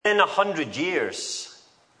In 100 years,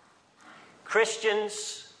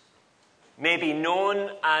 Christians may be known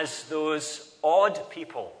as those odd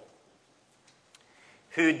people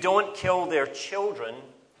who don't kill their children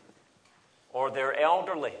or their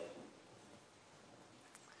elderly.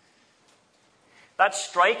 That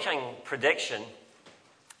striking prediction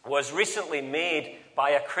was recently made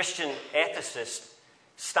by a Christian ethicist,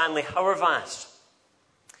 Stanley Hauerwas.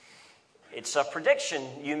 It's a prediction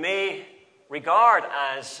you may regard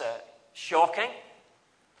as shocking,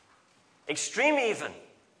 extreme even.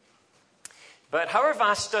 But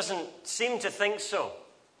Hauerwas doesn't seem to think so.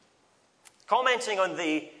 Commenting on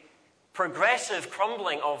the progressive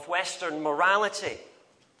crumbling of Western morality,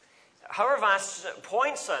 Hauerwas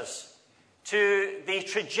points us to the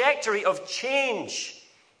trajectory of change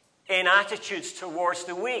in attitudes towards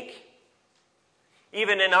the weak.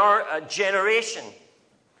 Even in our generation,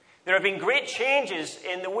 there have been great changes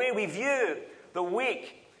in the way we view the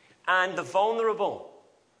weak and the vulnerable.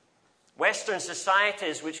 Western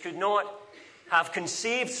societies which could not have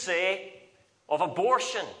conceived, say, of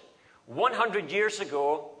abortion 100 years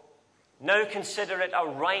ago now consider it a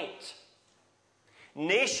right.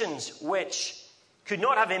 Nations which could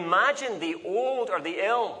not have imagined the old or the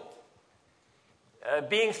ill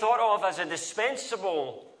being thought of as a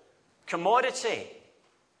dispensable commodity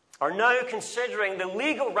are now considering the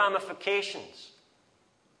legal ramifications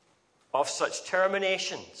of such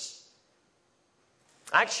terminations.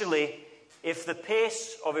 Actually, if the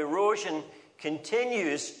pace of erosion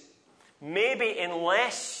continues, maybe in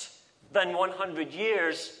less than 100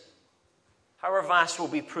 years, Hauerwas will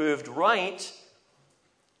be proved right.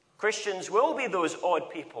 Christians will be those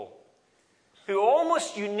odd people who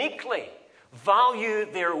almost uniquely value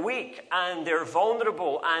their weak and their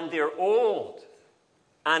vulnerable and their old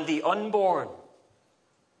and the unborn.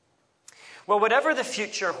 Well, whatever the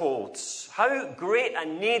future holds, how great a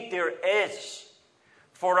need there is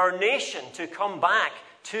for our nation to come back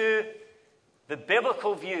to the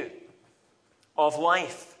biblical view of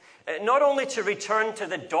life. Not only to return to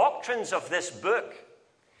the doctrines of this book,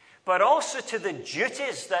 but also to the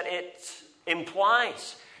duties that it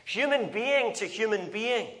implies, human being to human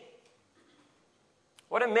being.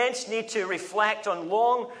 What immense need to reflect on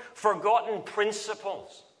long-forgotten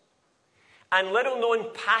principles and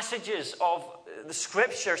little-known passages of the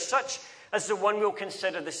Scripture, such as the one we'll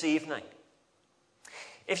consider this evening.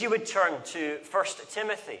 If you would turn to 1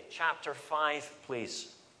 Timothy chapter 5,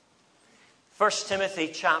 please. 1 Timothy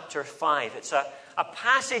chapter 5. It's a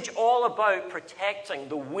passage all about protecting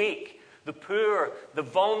the weak, the poor, the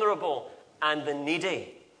vulnerable, and the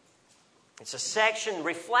needy. It's a section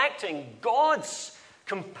reflecting God's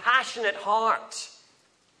compassionate heart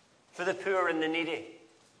for the poor and the needy.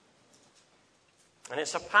 And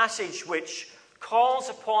it's a passage which calls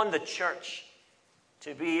upon the church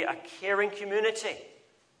to be a caring community,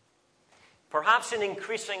 perhaps in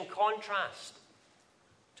increasing contrast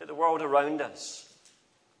to the world around us.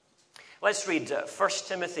 Let's read 1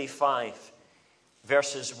 Timothy 5,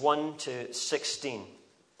 verses 1 to 16.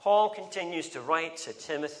 Paul continues to write to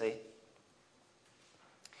Timothy,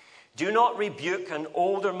 "Do not rebuke an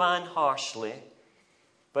older man harshly,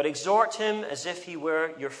 but exhort him as if he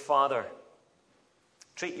were your father.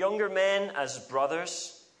 Treat younger men as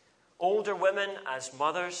brothers, older women as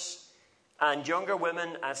mothers, and younger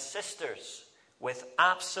women as sisters with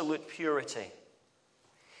absolute purity.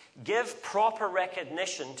 Give proper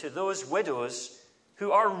recognition to those widows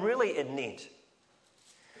who are really in need.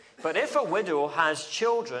 But if a widow has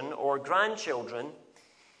children or grandchildren,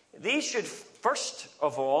 these should first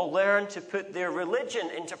of all learn to put their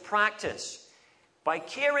religion into practice by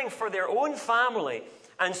caring for their own family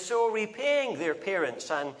and so repaying their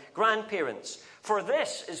parents and grandparents, for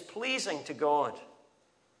this is pleasing to God.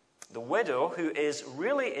 The widow who is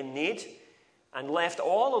really in need and left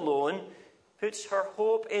all alone puts her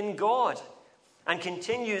hope in God and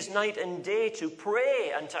continues night and day to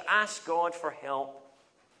pray and to ask God for help.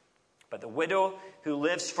 But the widow who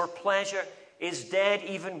lives for pleasure is dead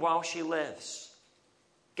even while she lives.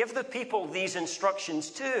 Give the people these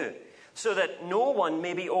instructions too, so that no one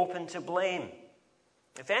may be open to blame.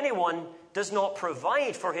 If anyone does not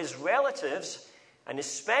provide for his relatives, and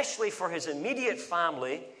especially for his immediate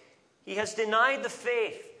family, he has denied the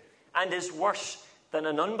faith and is worse than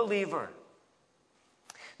an unbeliever.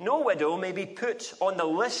 No widow may be put on the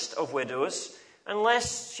list of widows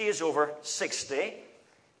unless she is over 60,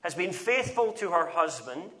 has been faithful to her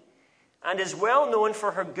husband, and is well known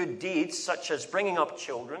for her good deeds, such as bringing up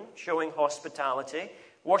children, showing hospitality,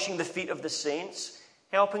 washing the feet of the saints,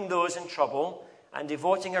 helping those in trouble, and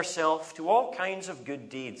devoting herself to all kinds of good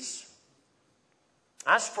deeds.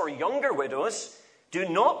 As for younger widows, Do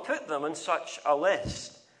not put them on such a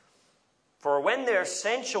list. For when their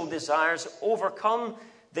sensual desires overcome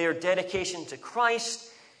their dedication to Christ,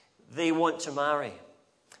 they want to marry.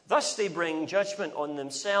 Thus they bring judgment on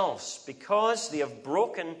themselves because they have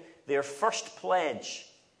broken their first pledge.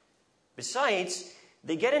 Besides,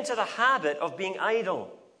 they get into the habit of being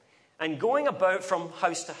idle and going about from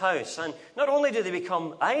house to house. And not only do they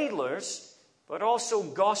become idlers, but also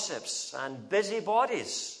gossips and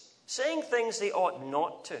busybodies, saying things they ought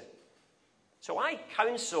not to. So I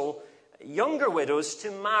counsel younger widows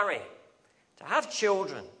to marry, to have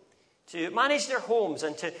children, to manage their homes,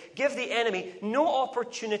 and to give the enemy no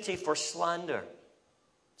opportunity for slander.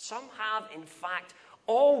 Some have, in fact,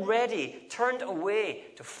 already turned away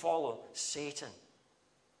to follow Satan.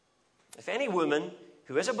 If any woman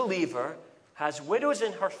who is a believer has widows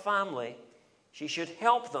in her family, she should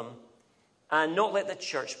help them and not let the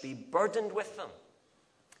church be burdened with them,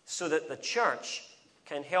 so that the church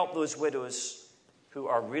can help those widows who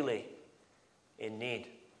are really in need.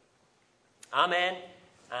 Amen,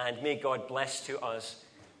 and may God bless to us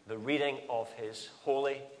the reading of his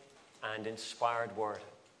holy and inspired word.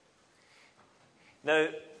 Now,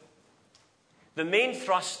 the main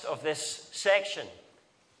thrust of this section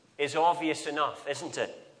is obvious enough, isn't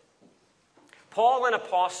it? Paul, an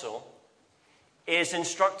apostle, is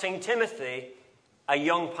instructing Timothy, a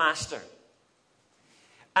young pastor.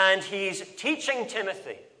 And he's teaching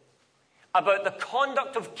Timothy about the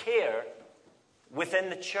conduct of care within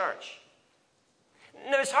the church.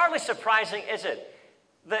 Now, it's hardly surprising, is it,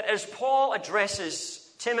 that as Paul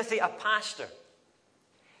addresses Timothy, a pastor,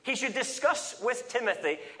 he should discuss with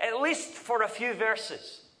Timothy, at least for a few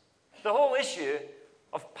verses, the whole issue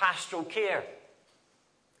of pastoral care.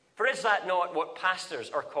 For is that not what pastors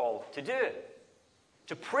are called to do?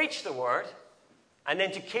 To preach the word and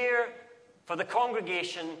then to care for the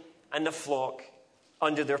congregation and the flock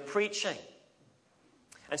under their preaching.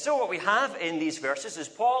 And so what we have in these verses is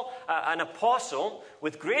Paul, an apostle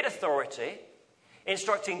with great authority,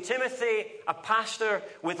 instructing Timothy, a pastor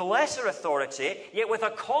with lesser authority, yet with a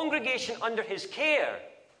congregation under his care,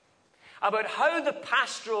 about how the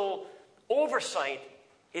pastoral oversight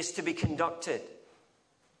is to be conducted.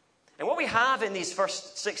 And what we have in these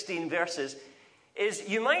first 16 verses is,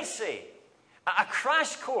 you might say, a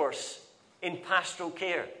crash course in pastoral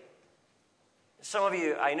care. Some of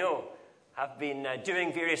you, I know, have been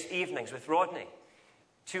doing various evenings with Rodney,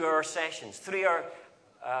 2-hour sessions, 3-hour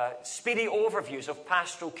speedy overviews of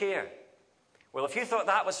pastoral care. Well, if you thought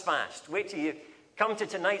that was fast, wait till you come to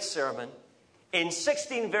tonight's sermon. In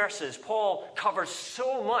 16 verses, Paul covers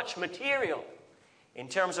so much material in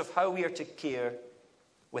terms of how we are to care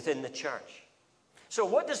within the church. So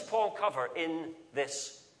what does Paul cover in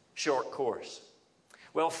this short course?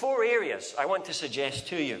 Well, 4 areas I want to suggest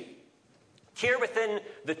to you. Care within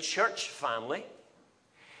the church family,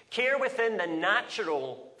 care within the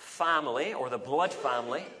natural family or the blood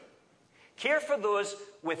family, care for those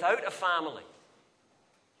without a family,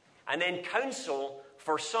 and then counsel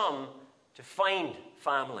for some to find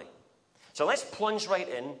family. So let's plunge right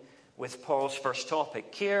in with Paul's first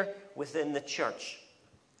topic, care within the church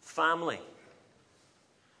family.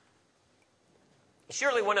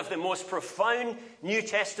 Surely one of the most profound New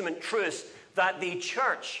Testament truths that the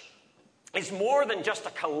church is more than just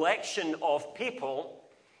a collection of people.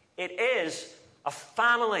 It is a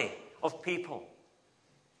family of people.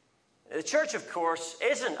 The church, of course,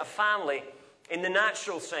 isn't a family in the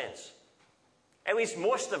natural sense. At least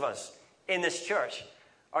most of us in this church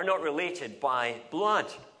are not related by blood.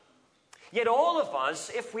 Yet all of us,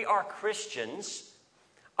 if we are Christians,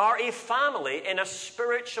 are a family in a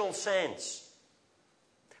spiritual sense.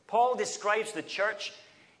 Paul describes the church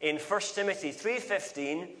in 1 Timothy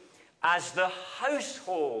 3:15 as the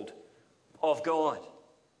household of God.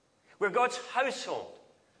 We're God's household.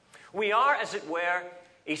 We are, as it were,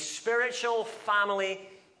 a spiritual family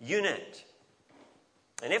unit.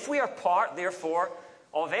 And if we are part, therefore,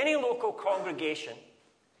 of any local congregation,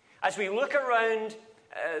 as we look around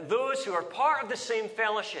those who are part of the same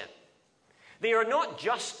fellowship, they are not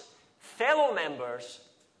just fellow members,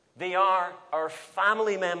 they are our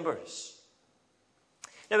family members.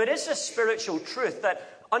 Now, it is a spiritual truth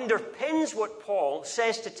that underpins what Paul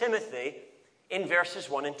says to Timothy in verses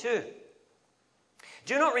 1 and 2.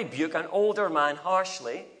 Do not rebuke an older man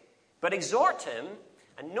harshly, but exhort him,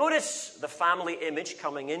 and notice the family image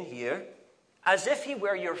coming in here, as if he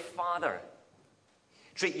were your father.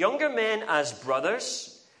 Treat younger men as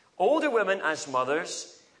brothers, older women as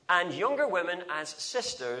mothers, and younger women as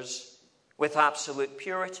sisters with absolute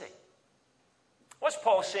purity. What's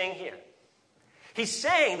Paul saying here? He's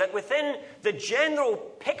saying that within the general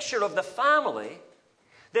picture of the family,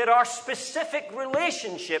 There are specific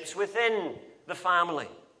relationships within the family.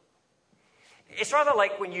 It's rather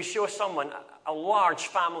like when you show someone a large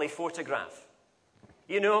family photograph.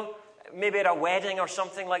 You know, maybe at a wedding or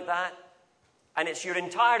something like that. And it's your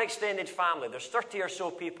entire extended family. There's 30 or so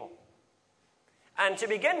people. And to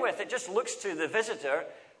begin with, it just looks to the visitor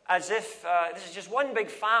as if this is just one big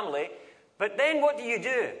family. But then what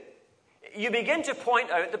do? You begin to point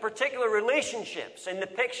out the particular relationships in the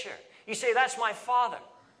picture. You say, that's my father.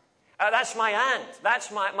 That's my aunt.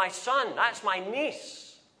 That's my son. That's my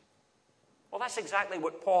niece. Well, that's exactly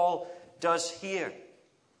what Paul does here.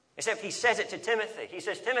 Except he says it to Timothy. He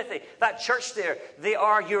says, Timothy, that church there, they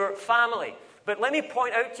are your family. But let me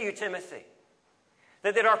point out to you, Timothy,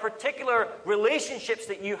 that there are particular relationships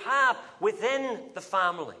that you have within the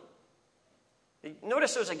family.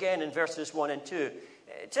 Notice those again in verses 1 and 2.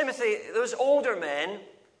 Timothy, those older men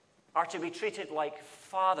are to be treated like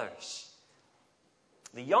fathers.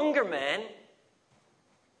 The younger men,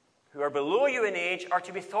 who are below you in age, are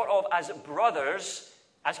to be thought of as brothers,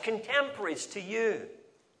 as contemporaries to you.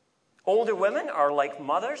 Older women are like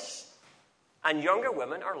mothers, and younger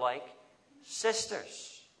women are like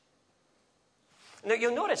sisters. Now,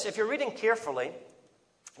 you'll notice, if you're reading carefully,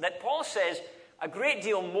 that Paul says a great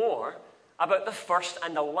deal more about the first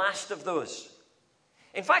and the last of those.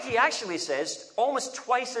 In fact, he actually says almost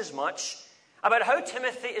twice as much about how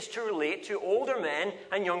Timothy is to relate to older men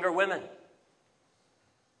and younger women.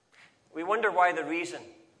 We wonder what the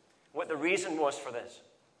reason was for this.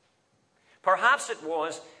 Perhaps it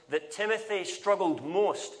was that Timothy struggled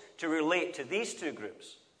most to relate to these two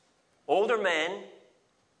groups, older men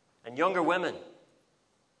and younger women.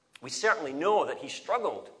 We certainly know that he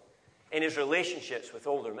struggled in his relationships with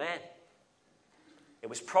older men. It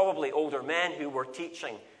was probably older men who were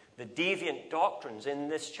teaching the deviant doctrines in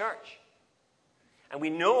this church. And we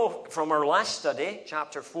know from our last study,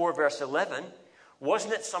 chapter 4, verse 11,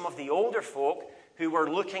 wasn't it some of the older folk who were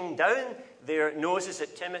looking down their noses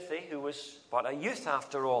at Timothy, who was but a youth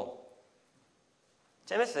after all?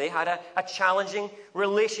 Timothy had a challenging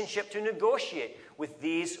relationship to negotiate with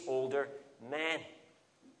these older men.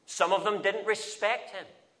 Some of them didn't respect him.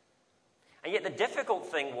 And yet the difficult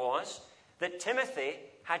thing was that Timothy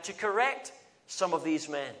had to correct some of these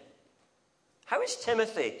men. How is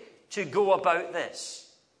Timothy to go about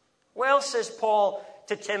this? Well, says Paul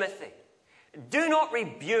to Timothy, do not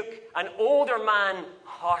rebuke an older man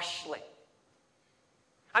harshly.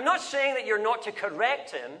 I'm not saying that you're not to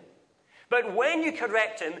correct him, but when you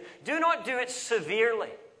correct him, do not do it severely.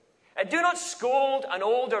 Do not scold an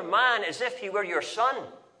older man as if he were your son.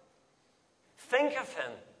 Think of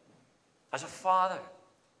him as a father.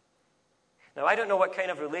 Now, I don't know what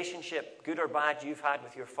kind of relationship, good or bad, you've had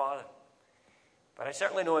with your father. But I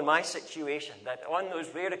certainly know in my situation that on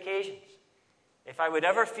those rare occasions, if I would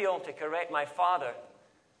ever feel to correct my father,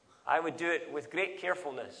 I would do it with great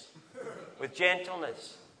carefulness, with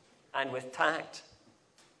gentleness, and with tact.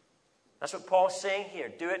 That's what Paul's saying here.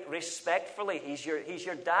 Do it respectfully. He's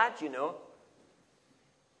your dad, you know.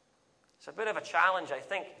 It's a bit of a challenge, I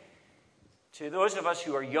think, to those of us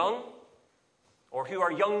who are young or who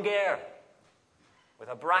are younger, with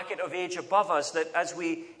a bracket of age above us, that as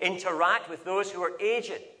we interact with those who are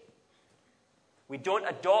aged, we don't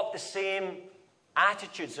adopt the same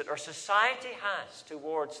attitudes that our society has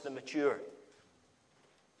towards the mature.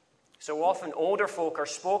 So often older folk are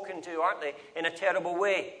spoken to, aren't they, in a terrible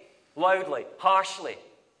way, loudly, harshly,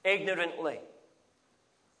 ignorantly,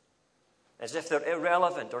 as if they're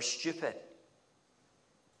irrelevant or stupid.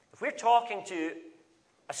 If we're talking to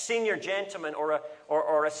a senior gentleman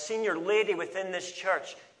or a senior lady within this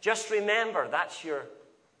church, just remember that's your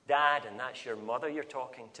dad and that's your mother you're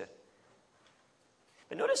talking to.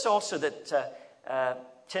 But notice also that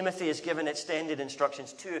Timothy is given extended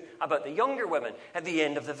instructions too about the younger women at the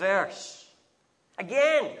end of the verse.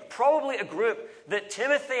 Again, probably a group that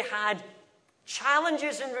Timothy had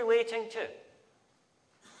challenges in relating to.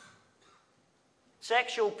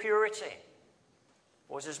 Sexual purity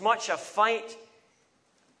was as much a fight.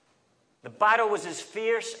 The battle was as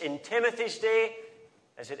fierce in Timothy's day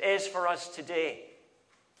as it is for us today.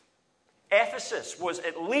 Ephesus was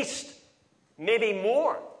at least, maybe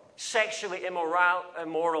more, sexually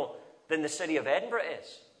immoral than the city of Edinburgh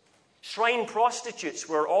is. Shrine prostitutes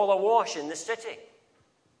were all awash in the city.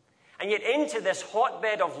 And yet into this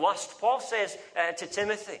hotbed of lust, Paul says to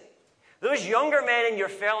Timothy, those younger men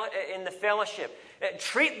in the fellowship,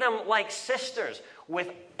 treat them like sisters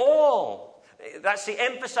with all, that's the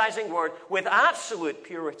emphasizing word, with absolute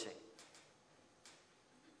purity.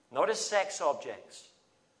 Not as sex objects.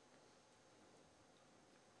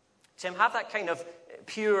 Tim, have that kind of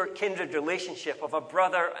pure kindred relationship of a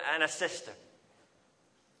brother and a sister,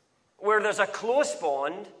 where there's a close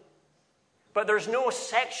bond, but there's no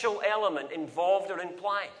sexual element involved or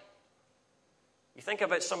implied. You think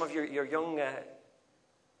about some of your young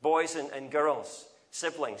boys and girls,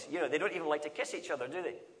 siblings. They don't even like to kiss each other, do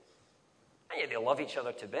they? And yet they love each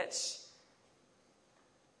other to bits.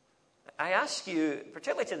 I ask you,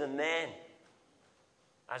 particularly to the men,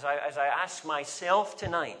 as I ask myself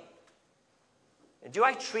tonight, do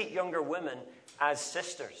I treat younger women as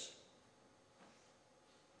sisters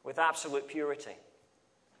with absolute purity?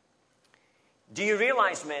 Do you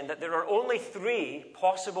realize, men, that there are only 3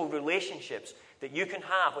 possible relationships that you can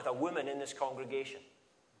have with a woman in this congregation?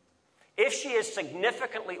 If she is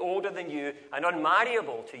significantly older than you and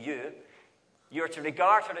unmarriable to you, you're to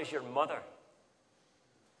regard her as your mother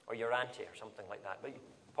or your auntie or something like that. But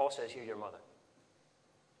Paul says here, your mother.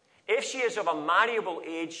 If she is of a marriable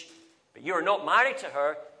age, but you are not married to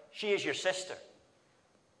her, she is your sister.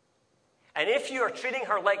 And if you are treating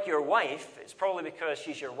her like your wife, it's probably because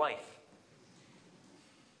she's your wife.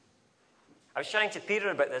 I was chatting to Peter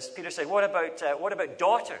about this. Peter said, what about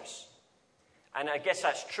daughters? And I guess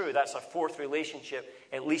that's true. That's a 4th relationship,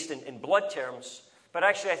 at least in blood terms. But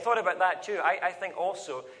actually, I thought about that too. I think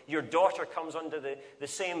also your daughter comes under the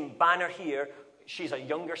same banner here. She's a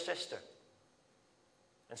younger sister.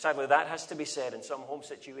 And sadly, that has to be said in some home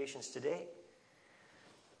situations today.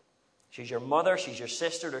 She's your mother, she's your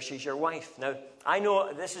sister, or she's your wife. Now, I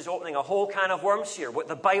know this is opening a whole can of worms here, what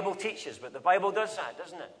the Bible teaches, but the Bible does that,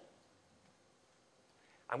 doesn't it?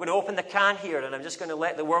 I'm going to open the can here, and I'm just going to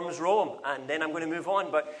let the worms roam, and then I'm going to move on.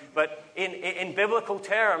 But in biblical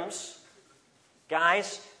terms,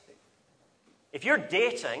 guys, if you're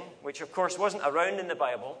dating, which of course wasn't around in the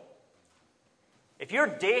Bible, if you're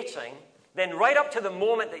dating, then right up to the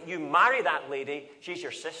moment that you marry that lady, she's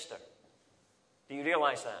your sister. Do you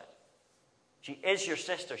realize that? She is your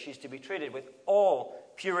sister. She's to be treated with all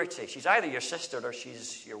purity. She's either your sister or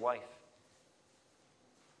she's your wife.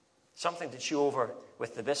 Something to chew over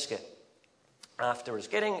with the biscuit afterwards.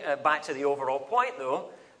 Getting back to the overall point, though,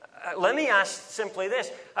 let me ask simply this.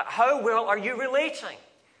 How well are you relating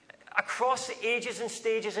across the ages and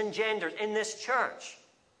stages and genders in this church?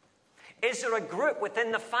 Is there a group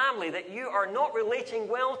within the family that you are not relating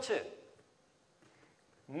well to?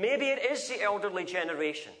 Maybe it is the elderly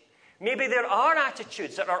generation. Maybe there are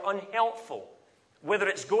attitudes that are unhelpful, whether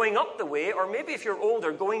it's going up the way or maybe if you're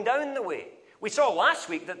older, going down the way. We saw last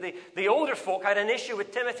week that the older folk had an issue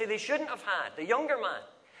with Timothy they shouldn't have had, the younger man.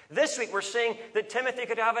 This week we're saying that Timothy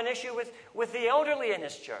could have an issue with the elderly in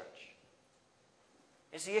his church.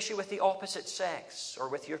 Is the issue with the opposite sex or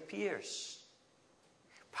with your peers?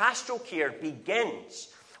 Pastoral care begins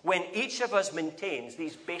when each of us maintains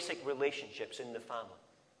these basic relationships in the family.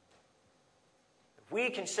 If we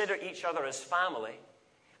consider each other as family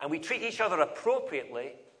and we treat each other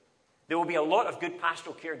appropriately, there will be a lot of good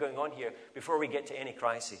pastoral care going on here before we get to any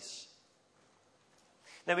crises.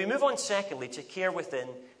 Now we move on secondly to care within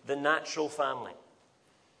the natural family.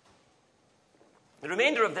 The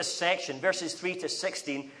remainder of this section, verses 3 to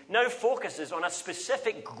 16, now focuses on a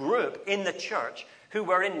specific group in the church who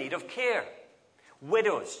were in need of care.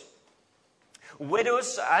 Widows.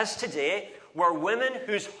 Widows, as today, were women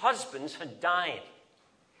whose husbands had died,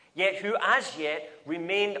 yet who as yet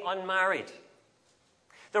remained unmarried.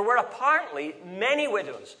 There were apparently many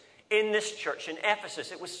widows in this church in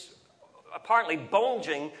Ephesus. It was apparently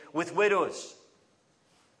bulging with widows.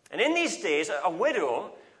 And in these days, a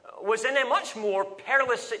widow was in a much more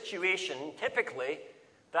perilous situation, typically,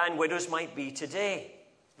 than widows might be today,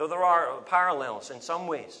 though there are parallels in some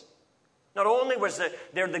ways. Not only was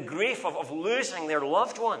there the grief of losing their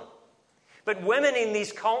loved one, but women in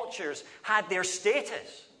these cultures had their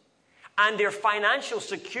status and their financial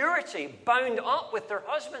security bound up with their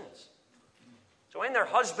husbands. So when their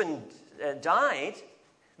husband died,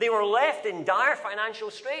 they were left in dire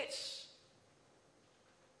financial straits.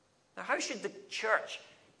 Now, how should the church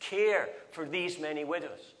care for these many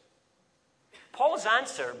widows? Paul's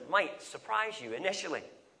answer might surprise you initially.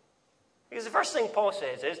 Because the first thing Paul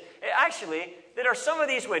says is, actually, there are some of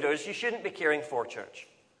these widows you shouldn't be caring for, church.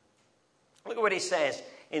 Look at what he says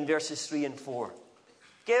in verses 3 and 4.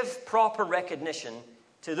 Give proper recognition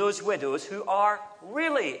to those widows who are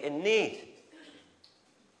really in need.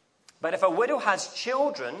 But if a widow has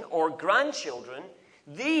children or grandchildren,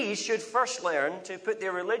 these should first learn to put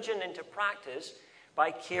their religion into practice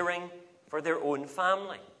by caring for their own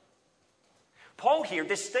family. Paul here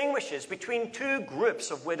distinguishes between 2 groups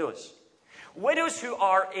of widows. Widows who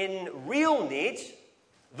are in real need,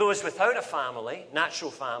 those without a family,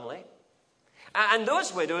 natural family, and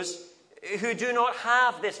those widows who do not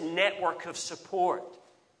have this network of support.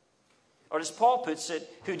 Or as Paul puts it,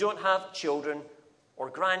 who don't have children or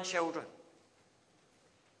grandchildren.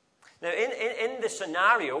 Now, in the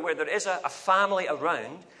scenario where there is a family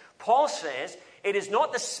around, Paul says it is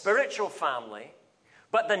not the spiritual family,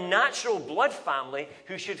 but the natural blood family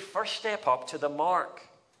who should first step up to the mark.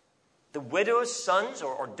 The widow's sons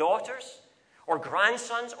or daughters, or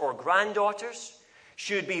grandsons or granddaughters,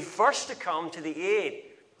 should be first to come to the aid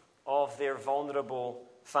of their vulnerable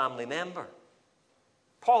family member.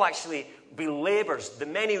 Paul actually belabors the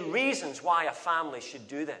many reasons why a family should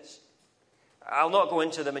do this. I'll not go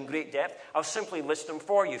into them in great depth. I'll simply list them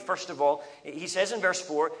for you. First of all, he says in verse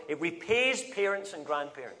 4, it repays parents and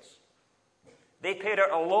grandparents. They paid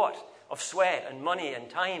out a lot of sweat and money and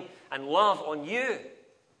time and love on you.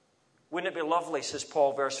 Wouldn't it be lovely, says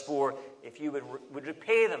Paul, verse 4, if you would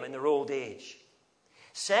repay them in their old age?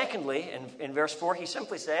 Secondly, in verse 4, he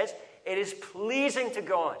simply says, it is pleasing to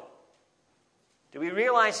God. Do we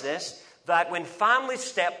realize this? That when families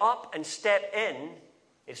step up and step in,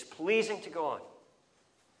 it's pleasing to God.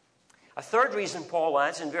 A third reason Paul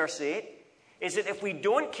adds in verse 8 is that if we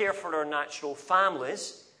don't care for our natural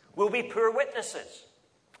families, we'll be poor witnesses.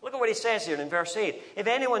 Look at what he says here in verse 8. If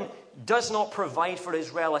anyone does not provide for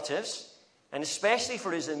his relatives, and especially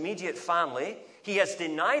for his immediate family, he has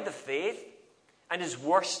denied the faith and is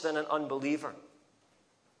worse than an unbeliever.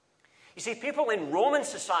 You see, people in Roman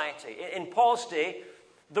society, in Paul's day,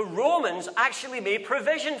 the Romans actually made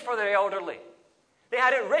provision for their elderly. They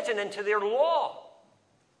had it written into their law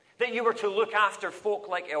that you were to look after folk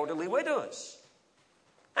like elderly widows.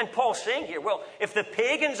 And Paul's saying here, well, if the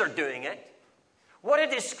pagans are doing it, what a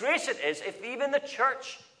disgrace it is if even the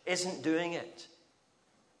church isn't doing it.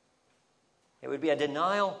 It would be a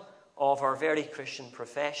denial of our very Christian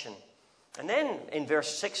profession. And then in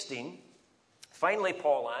verse 16, finally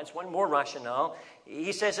Paul adds one more rationale.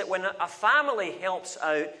 He says that when a family helps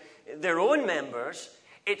out their own members,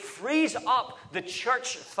 it frees up the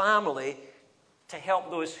church family to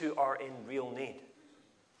help those who are in real need.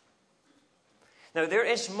 Now, there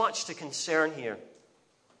is much to concern here,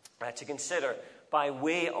 to consider by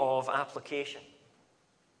way of application.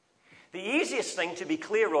 The easiest thing to be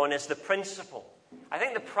clear on is the principle. I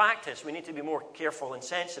think the practice, we need to be more careful and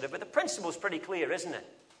sensitive, but the principle is pretty clear, isn't it?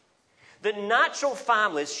 That natural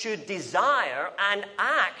families should desire and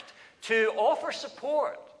act to offer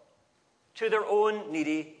support to their own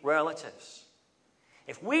needy relatives.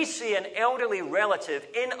 If we see an elderly relative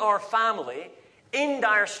in our family in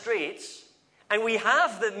dire straits, and we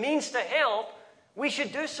have the means to help, we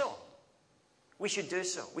should do so. We should do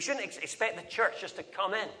so. We shouldn't expect the church just to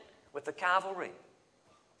come in with the cavalry.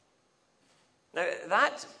 Now,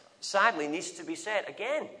 that sadly needs to be said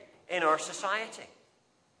again in our society.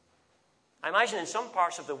 I imagine in some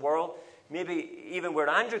parts of the world, maybe even where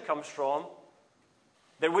Andrew comes from,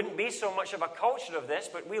 there wouldn't be so much of a culture of this,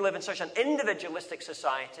 but we live in such an individualistic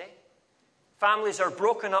society. Families are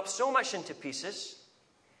broken up so much into pieces.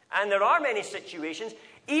 And there are many situations,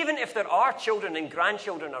 even if there are children and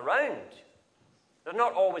grandchildren around, they're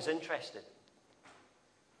not always interested.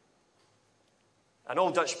 An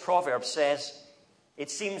old Dutch proverb says,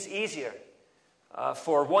 it seems easier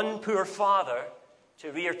for one poor father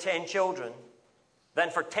to rear 10 children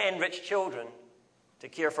than for 10 rich children to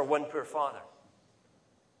care for one poor father.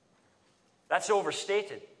 That's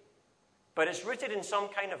overstated, but it's rooted in some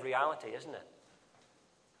kind of reality, isn't it?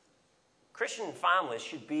 Christian families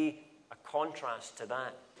should be a contrast to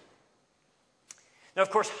that. Now, of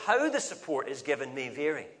course, how the support is given may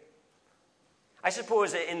vary. I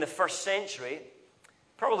suppose that in the first century,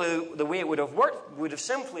 probably the way it would have worked would have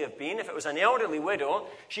simply have been, if it was an elderly widow,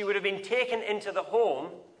 she would have been taken into the home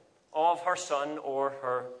of her son or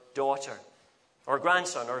her daughter, or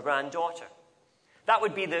grandson or granddaughter. That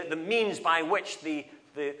would be the means by which the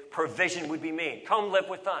provision would be made. Come live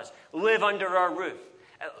with us. Live under our roof.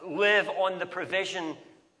 Live on the provision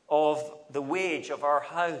of the wage of our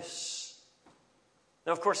house.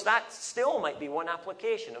 Now, of course, that still might be one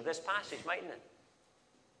application of this passage, mightn't it?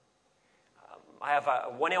 I have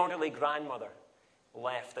one elderly grandmother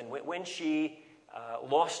left, and when she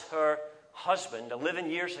lost her husband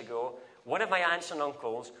 11 years ago, one of my aunts and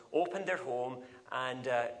uncles opened their home and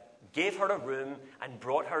gave her a room and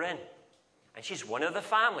brought her in. And she's one of the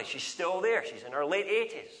family. She's still there. She's in her late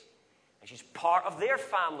 80s. And she's part of their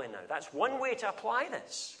family now. That's one way to apply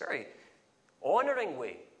this. Very honoring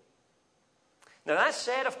way. Now, that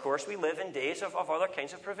said, of course, we live in days of other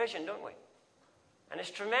kinds of provision, don't we? And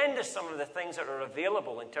it's tremendous, some of the things that are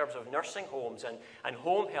available in terms of nursing homes and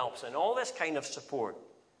home helps and all this kind of support.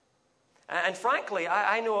 And frankly,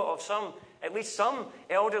 I know of some at least some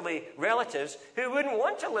elderly relatives who wouldn't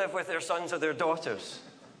want to live with their sons or their daughters.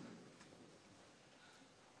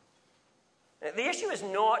 The issue is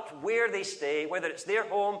not where they stay, whether it's their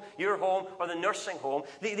home, your home, or the nursing home.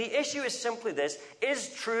 The issue is simply this: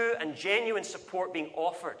 is true and genuine support being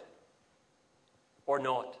offered or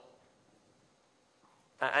not?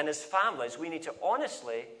 And as families, we need to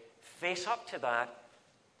honestly face up to that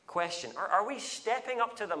question. Are we stepping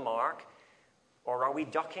up to the mark, or are we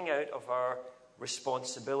ducking out of our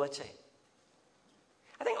responsibility?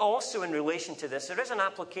 I think also in relation to this, there is an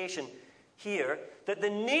application here that the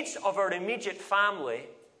needs of our immediate family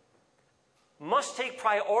must take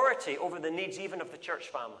priority over the needs even of the church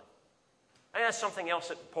family. I think that's something else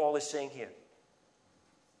that Paul is saying here.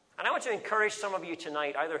 And I want to encourage some of you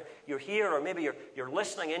tonight, either you're here or maybe you're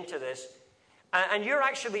listening into this, and you're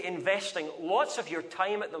actually investing lots of your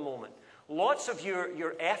time at the moment, lots of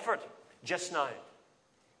your effort just now.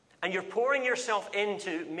 And you're pouring yourself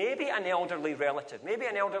into maybe an elderly relative, maybe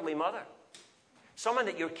an elderly mother, someone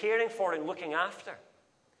that you're caring for and looking after.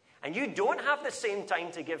 And you don't have the same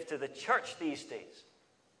time to give to the church these days.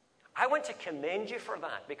 I want to commend you for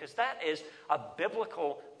that, because that is a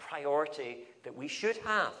biblical priority that we should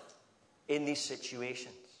have in these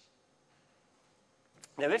situations.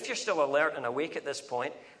 Now, if you're still alert and awake at this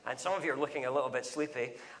point, and some of you are looking a little bit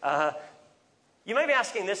sleepy, you might be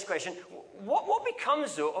asking this question: what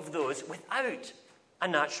becomes, though, of those without a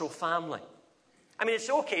natural family? I mean, it's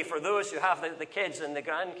okay for those who have the kids and the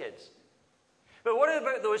grandkids. But what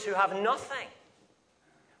about those who have nothing?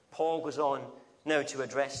 Paul goes on now to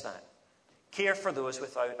address that. Care for those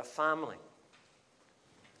without a family.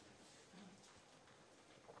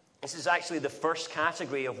 This is actually the first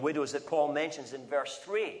category of widows that Paul mentions in verse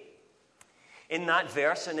 3. In that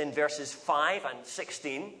verse and in verses 5 and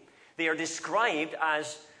 16, they are described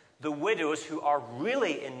as the widows who are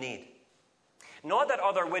really in need. Not that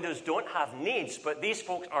other widows don't have needs, but these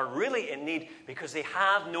folks are really in need because they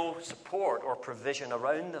have no support or provision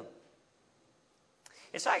around them.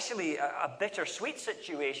 It's actually a bittersweet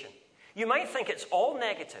situation. You might think it's all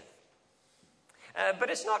negative. But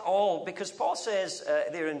it's not all, because Paul says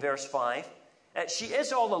there in verse 5, she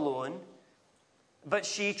is all alone, but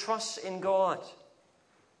she trusts in God.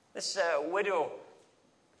 This widow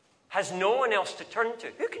has no one else to turn to.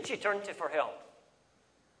 Who can she turn to for help?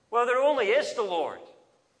 Well, there only is the Lord.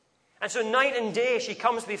 And so night and day she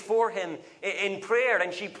comes before him in prayer,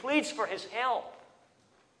 and she pleads for his help.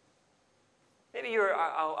 Maybe you're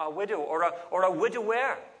a widow or a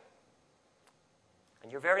widower,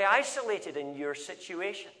 and you're very isolated in your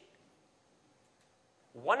situation.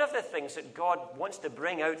 One of the things that God wants to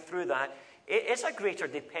bring out through that is a greater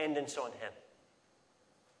dependence on him.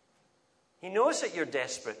 He knows that you're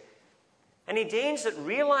desperate, and he deigns that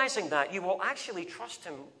realizing that you will actually trust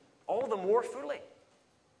him all the more fully.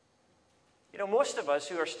 You know, most of us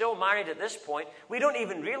who are still married at this point, we don't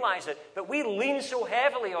even realize it, but we lean so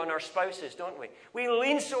heavily on our spouses, don't we? We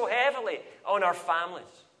lean so heavily on our families.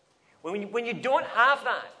 When you don't have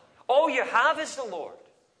that, all you have is the Lord.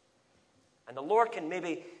 And the Lord can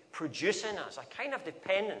maybe produce in us a kind of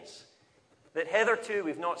dependence that hitherto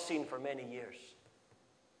we've not seen for many years.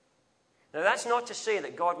 Now, that's not to say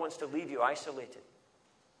that God wants to leave you isolated.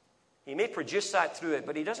 He may produce that through it,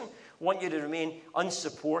 but he doesn't want you to remain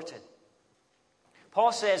unsupported.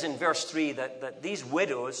 Paul says in verse 3 that these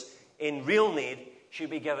widows in real need should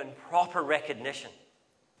be given proper recognition.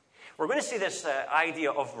 We're going to see this idea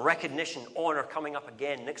of recognition, honor, coming up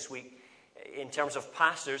again next week in terms of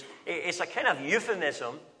pastors. It's a kind of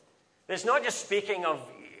euphemism. It's not just speaking of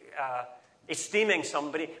esteeming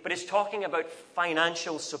somebody, but it's talking about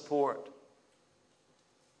financial support.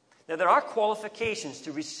 Now, there are qualifications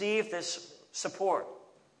to receive this support.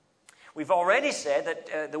 We've already said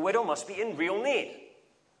that the widow must be in real need.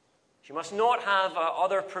 She must not have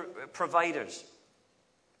other providers.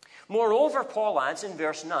 Moreover, Paul adds in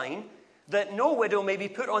verse 9 that no widow may be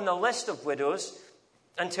put on the list of widows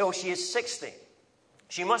until she is 60.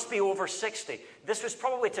 She must be over 60. This was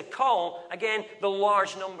probably to cull, again, the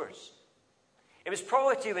large numbers. It was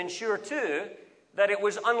probably to ensure, too, that it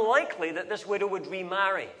was unlikely that this widow would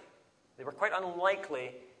remarry. They were quite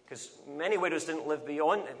unlikely, because many people didn't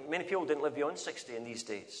live beyond 60 in these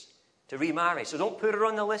days, to remarry. So don't put her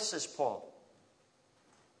on the list, says Paul.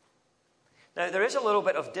 Now, there is a little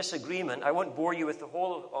bit of disagreement. I won't bore you with the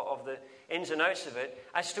whole of the ins and outs of it,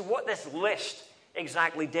 as to what this list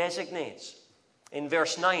exactly designates. In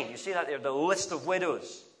verse 9, you see that there, the list of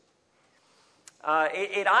widows.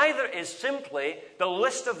 It either is simply the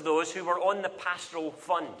list of those who were on the pastoral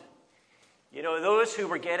fund. You know, those who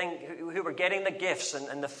were getting the gifts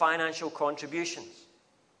and the financial contributions.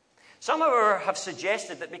 Some, however, have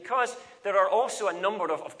suggested that because there are also a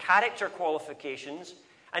number of character qualifications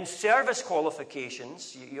and service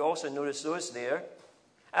qualifications, you also notice those there,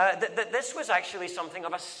 that this was actually something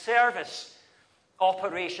of a service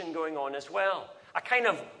operation going on as well. A kind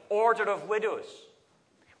of order of widows,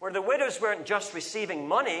 where the widows weren't just receiving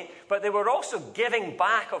money, but they were also giving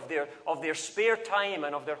back of their spare time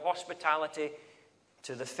and of their hospitality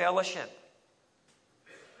to the fellowship.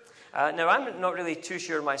 Now, I'm not really too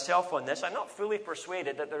sure myself on this. I'm not fully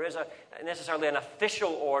persuaded that there is necessarily an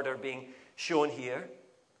official order being shown here.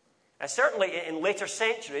 Certainly, in later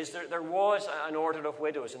centuries, there was an order of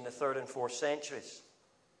widows in the 3rd and 4th centuries.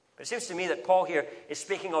 But it seems to me that Paul here is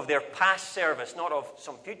speaking of their past service, not of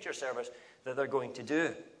some future service that they're going to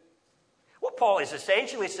do. What Paul is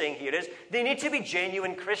essentially saying here is they need to be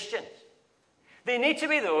genuine Christians. They need to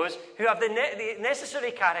be those who have the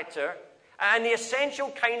necessary character and the essential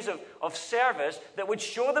kinds of service that would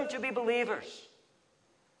show them to be believers.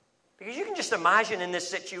 Because you can just imagine in this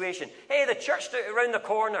situation, hey, the church around the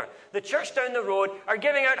corner, the church down the road are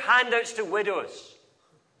giving out handouts to widows.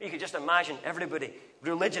 You can just imagine everybody,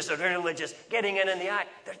 religious or irreligious, getting in the act.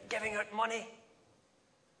 They're giving out money.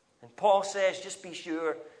 And Paul says, just be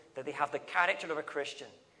sure that they have the character of a Christian,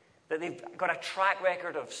 that they've got a track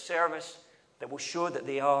record of service that will show that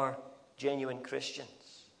they are genuine Christians.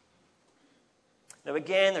 Now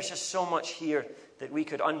again, there's just so much here that we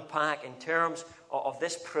could unpack in terms of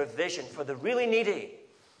this provision for the really needy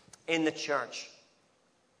in the church.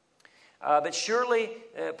 But surely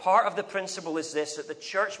part of the principle is this, that the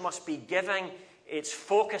church must be giving its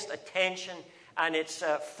focused attention and its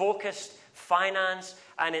focused finance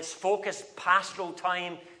and its focused pastoral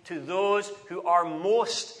time to those who are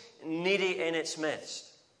most needy in its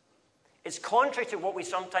midst. It's contrary to what we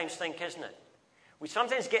sometimes think, isn't it? We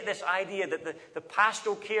sometimes get this idea that the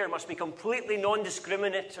pastoral care must be completely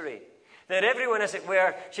non-discriminatory, that everyone, as it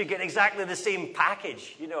were, should get exactly the same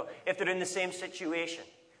package, if they're in the same situation.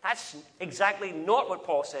 That's exactly not what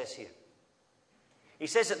Paul says here. He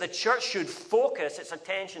says that the church should focus its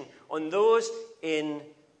attention on those in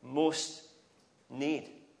most need.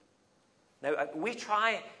 Now, we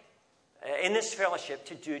try in this fellowship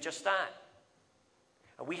to do just that.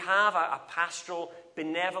 We have a pastoral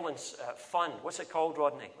benevolence fund. What's it called,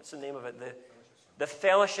 Rodney? What's the name of it? The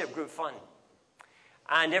Fellowship Group Fund.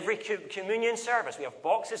 And every communion service, we have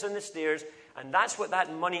boxes on the stairs, and that's what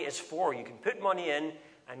that money is for. You can put money in,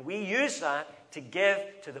 and we use that to give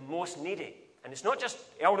to the most needy. And it's not just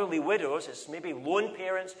elderly widows, it's maybe lone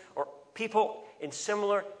parents or people in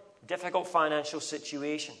similar difficult financial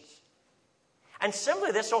situations. And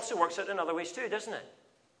similarly, this also works out in other ways too, doesn't it?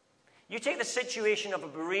 You take the situation of a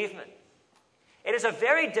bereavement. It is a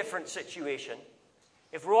very different situation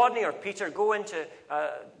if Rodney or Peter go into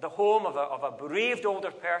the home of a bereaved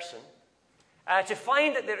older person to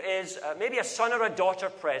find that there is maybe a son or a daughter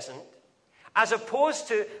present, as opposed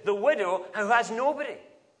to the widow who has nobody.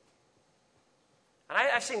 And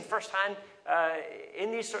I've seen firsthand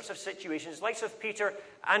in these sorts of situations, likes of Peter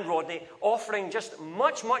and Rodney offering just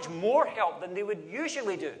much, much more help than they would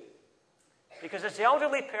usually do. Because this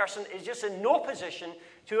elderly person is just in no position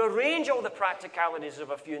to arrange all the practicalities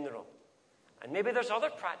of a funeral. And maybe there's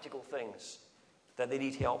other practical things that they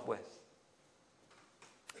need help with.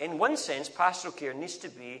 In one sense, pastoral care needs to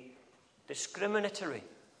be discriminatory,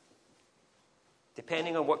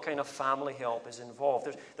 depending on what kind of family help is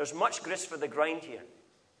involved. There's much grist for the grind here.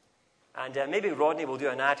 And maybe Rodney will do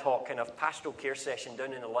an ad hoc kind of pastoral care session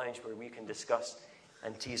down in the lounge where we can discuss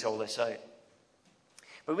and tease all this out.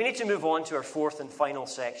 But we need to move on to our fourth and final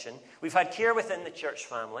section. We've had care within the church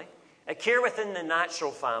family, care within the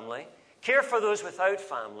natural family, care for those without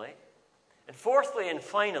family, and fourthly and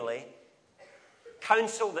finally,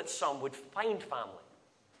 counsel that some would find family.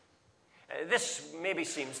 This maybe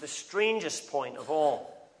seems the strangest point of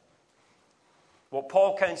all. What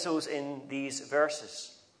Paul counsels in these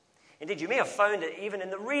verses. Indeed, you may have found it even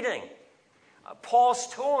in the reading. Paul's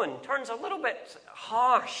tone turns a little bit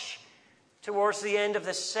harsh towards the end of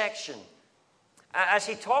this section as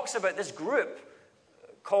he talks about this group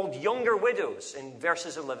called younger widows in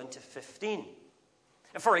verses 11 to 15.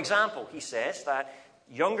 And for example, he says that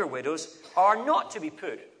younger widows are not to be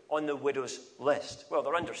put on the widows list. Well,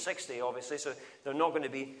 they're under 60, obviously, so they're not going to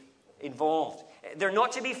be involved. They're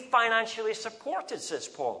not to be financially supported, says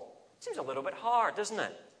Paul. Seems a little bit hard, doesn't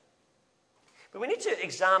it? But we need to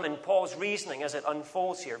examine Paul's reasoning as it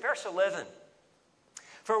unfolds here. Verse 11.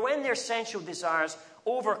 For when their sensual desires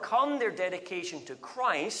overcome their dedication to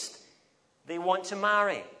Christ, they want to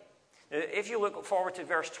marry. Now, if you look forward to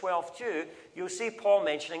verse 12 too, you'll see Paul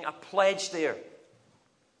mentioning a pledge there.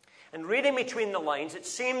 And reading between the lines, it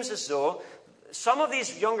seems as though some of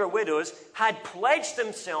these younger widows had pledged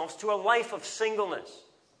themselves to a life of singleness.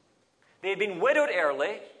 They had been widowed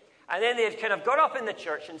early, and then they had kind of got up in the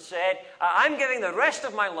church and said, I'm giving the rest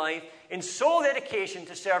of my life in sole dedication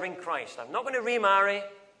to serving Christ. I'm not going to remarry.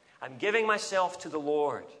 I'm giving myself to the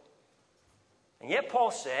Lord. And yet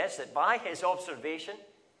Paul says that by his observation,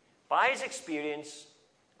 by his experience,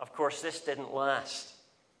 of course, this didn't last.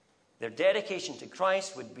 Their dedication to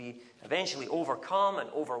Christ would be eventually overcome and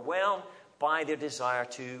overwhelmed by their desire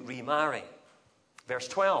to remarry. Verse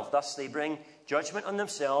 12, thus they bring judgment on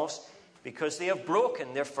themselves because they have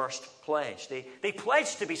broken their first pledge. They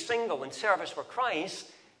pledged to be single in service for Christ,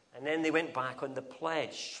 and then they went back on the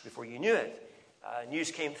pledge. Before you knew it, news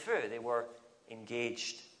came through. They were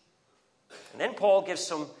engaged. And then Paul gives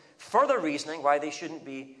some further reasoning why they shouldn't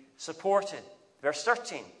be supported. Verse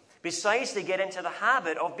 13, besides they get into the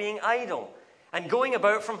habit of being idle and going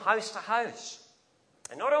about from house to house.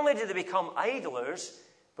 And not only do they become idlers,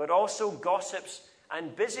 but also gossips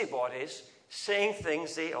and busybodies, saying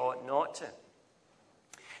things they ought not to.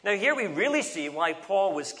 Now here we really see why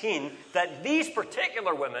Paul was keen that these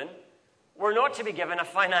particular women were not to be given a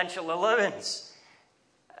financial allowance.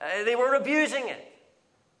 They were abusing it.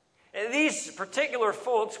 These particular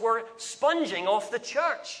folks were sponging off the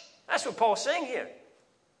church. That's what Paul's saying here.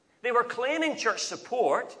 They were claiming church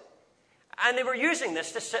support, and they were using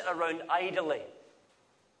this to sit around idly.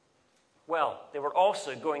 Well, they were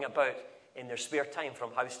also going about in their spare time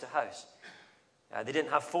from house to house. They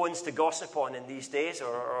didn't have phones to gossip on in these days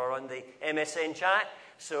or on the MSN chat,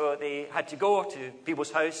 so they had to go to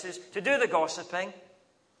people's houses to do the gossiping,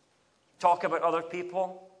 talk about other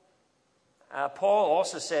people. Paul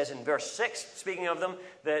also says in verse 6, speaking of them,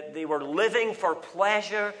 that they were living for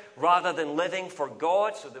pleasure rather than living for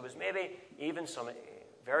God. So there was maybe even some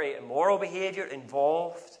very immoral behavior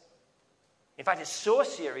involved. In fact, it's so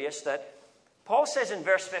serious that Paul says in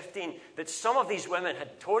verse 15 that some of these women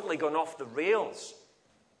had totally gone off the rails.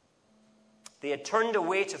 They had turned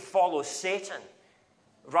away to follow Satan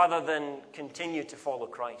rather than continue to follow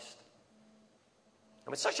Christ.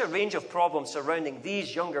 And with such a range of problems surrounding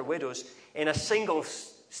these younger widows in a single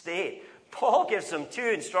state, Paul gives them two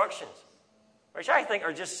instructions, which I think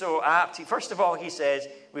are just so apt. First of all, he says,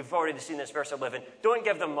 we've already seen this, verse 11, don't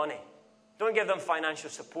give them money. Don't give them financial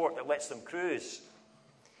support that lets them cruise.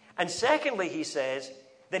 And secondly, he says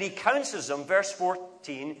that he counsels them, verse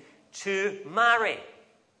 14, to marry,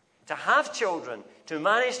 to have children, to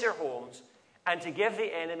manage their homes, and to give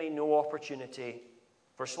the enemy no opportunity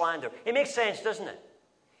for slander. It makes sense, doesn't it?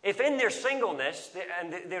 If in their singleness,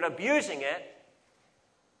 and they're abusing it,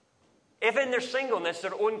 if in their singleness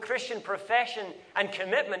their own Christian profession and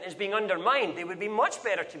commitment is being undermined, they would be much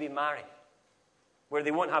better to be married, where they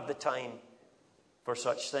won't have the time for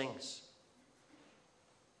such things.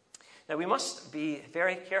 Now, we must be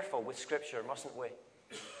very careful with Scripture, mustn't we?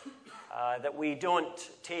 That we don't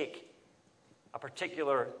take a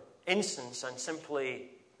particular instance and simply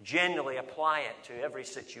generally apply it to every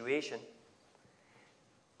situation.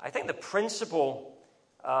 I think the principle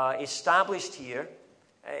established here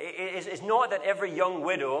is not that every young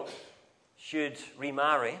widow should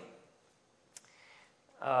remarry.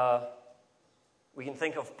 We can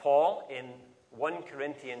think of Paul in 1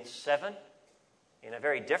 Corinthians 7 in a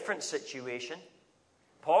very different situation.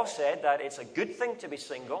 Paul said that it's a good thing to be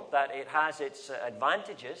single, that it has its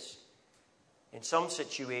advantages in some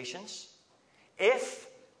situations. If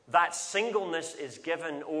that singleness is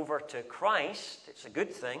given over to Christ, it's a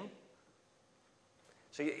good thing.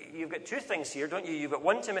 So you've got two things here, don't you? You've got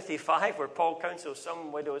 1 Timothy 5, where Paul counsels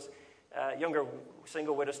some widows, younger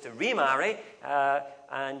single widows, to remarry.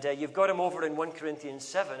 And you've got him over in 1 Corinthians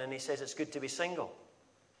 7, and he says it's good to be single.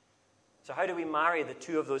 So how do we marry the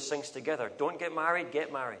two of those things together? Don't get married,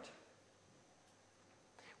 get married.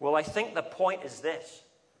 Well, I think the point is this.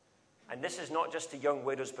 And this is not just to young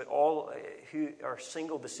widows, but all who are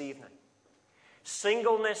single this evening.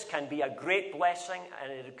 Singleness can be a great blessing,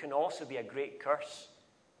 and it can also be a great curse,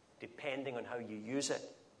 depending on how you use it.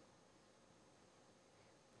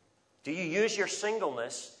 Do you use your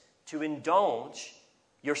singleness to indulge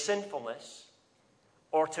your sinfulness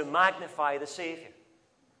or to magnify the Savior?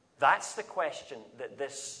 That's the question that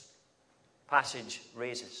this passage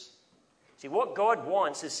raises. See, what God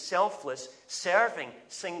wants is selfless, serving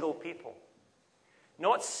single people,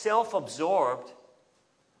 not self-absorbed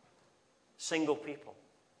single people.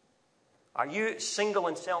 Are you single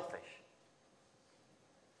and selfish?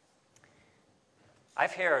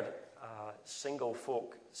 I've heard single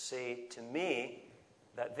folk say to me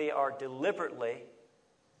that they are deliberately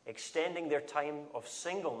extending their time of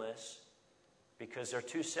singleness because they're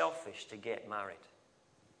too selfish to get married.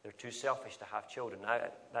 They're too selfish to have children. Now,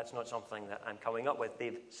 that's not something that I'm coming up with.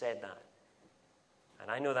 They've said that. And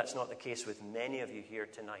I know that's not the case with many of you here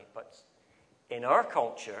tonight. But in our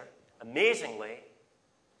culture, amazingly,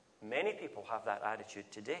 many people have that attitude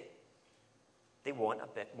today. They want a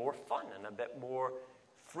bit more fun and a bit more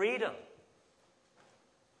freedom.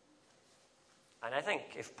 And I think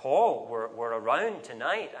if Paul were around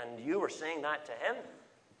tonight and you were saying that to him,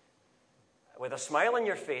 with a smile on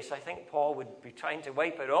your face, I think Paul would be trying to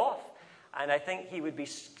wipe it off. And I think he would be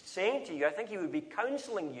saying to you, I think he would be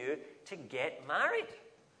counseling you to get married.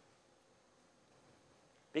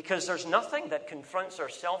 Because there's nothing that confronts our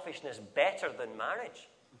selfishness better than marriage.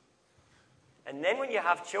 And then when you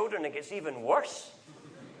have children, it gets even worse.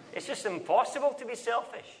 It's just impossible to be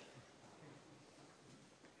selfish.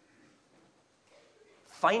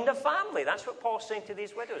 Find a family. That's what Paul's saying to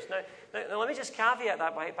these widows. Now let me just caveat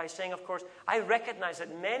that by saying, of course, I recognize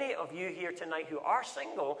that many of you here tonight who are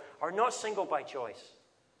single are not single by choice.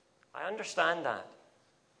 I understand that.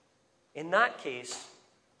 In that case,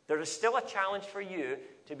 there is still a challenge for you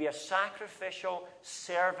to be a sacrificial,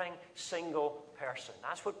 serving, single person.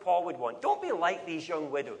 That's what Paul would want. Don't be like these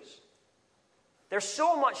young widows. They're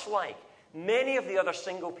so much like many of the other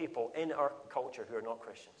single people in our culture who are not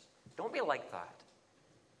Christians. Don't be like that.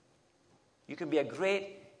 You can be a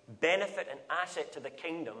great benefit and asset to the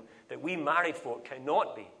kingdom that we married folk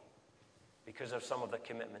cannot be because of some of the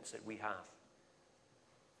commitments that we have.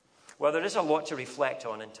 Well, there is a lot to reflect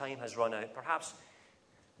on, and time has run out. Perhaps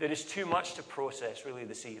there is too much to process, really,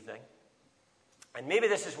 this evening. And maybe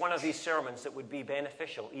this is one of these sermons that would be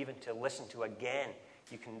beneficial even to listen to again.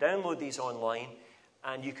 You can download these online,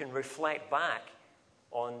 and you can reflect back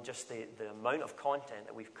on just the amount of content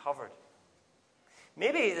that we've covered.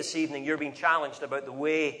 Maybe this evening you're being challenged about the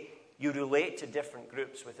way you relate to different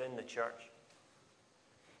groups within the church.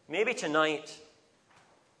 Maybe tonight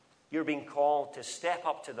you're being called to step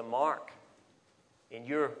up to the mark in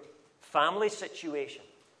your family situation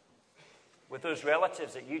with those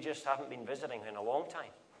relatives that you just haven't been visiting in a long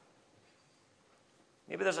time.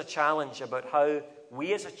 Maybe there's a challenge about how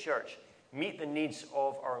we as a church meet the needs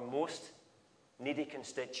of our most needy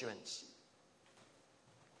constituents.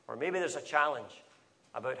 Or maybe there's a challenge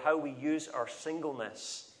about how we use our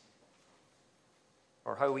singleness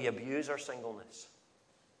or how we abuse our singleness.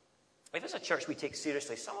 If as a church we take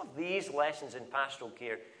seriously some of these lessons in pastoral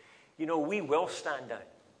care, we will stand out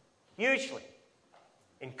hugely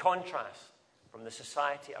in contrast from the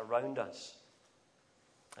society around us.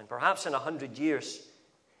 And perhaps in 100 years,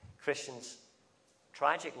 Christians,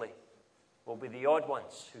 tragically, will be the odd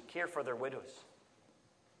ones who care for their widows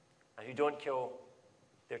and who don't kill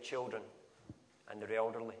their children and their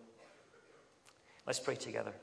elderly. Let's pray together.